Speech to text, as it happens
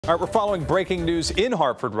All right, we're following breaking news in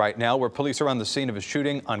Hartford right now, where police are on the scene of a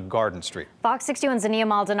shooting on Garden Street. Fox 61's Zinnia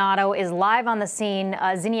Maldonado is live on the scene.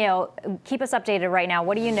 Zinnia, keep us updated right now.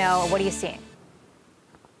 What do you know? What are you seeing?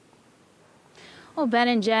 Well, Ben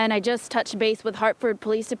and Jen, I just touched base with Hartford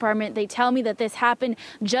Police Department. They tell me that this happened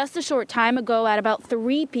just a short time ago at about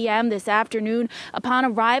 3 p.m. this afternoon. Upon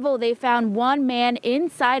arrival, they found one man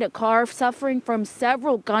inside a car suffering from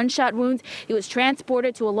several gunshot wounds. He was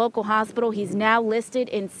transported to a local hospital. He's now listed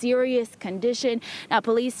in serious condition. Now,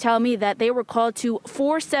 police tell me that they were called to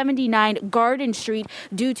 479 Garden Street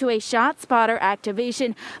due to a shot spotter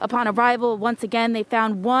activation. Upon arrival, once again, they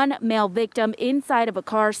found one male victim inside of a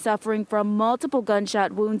car suffering from multiple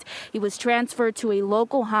gunshot wounds. He was transferred to a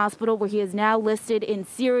local hospital where he is now listed in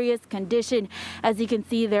serious condition. As you can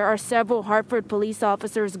see, there are several Hartford police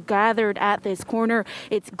officers gathered at this corner.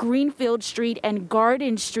 It's Greenfield Street and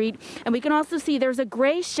Garden Street. And we can also see there's a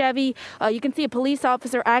gray Chevy. You can see a police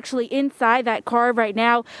officer actually inside that car right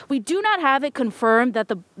now. We do not have it confirmed that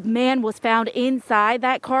the man was found inside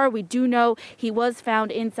that car. We do know he was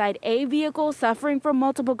found inside a vehicle suffering from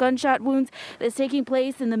multiple gunshot wounds. It's taking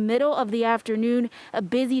place in the middle of the afternoon. A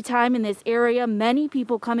busy time in this area, many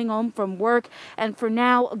people coming home from work. And for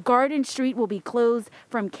now, Garden Street will be closed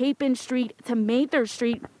from Capen Street to Mather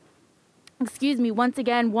Street. Once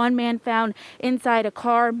again, one man found inside a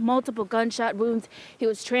car, multiple gunshot wounds. He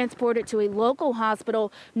was transported to a local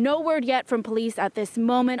hospital. No word yet from police at this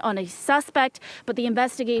moment on a suspect, but the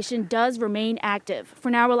investigation does remain active. For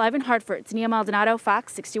now, we're live in Hartford. Zinnia Maldonado,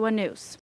 Fox 61 News.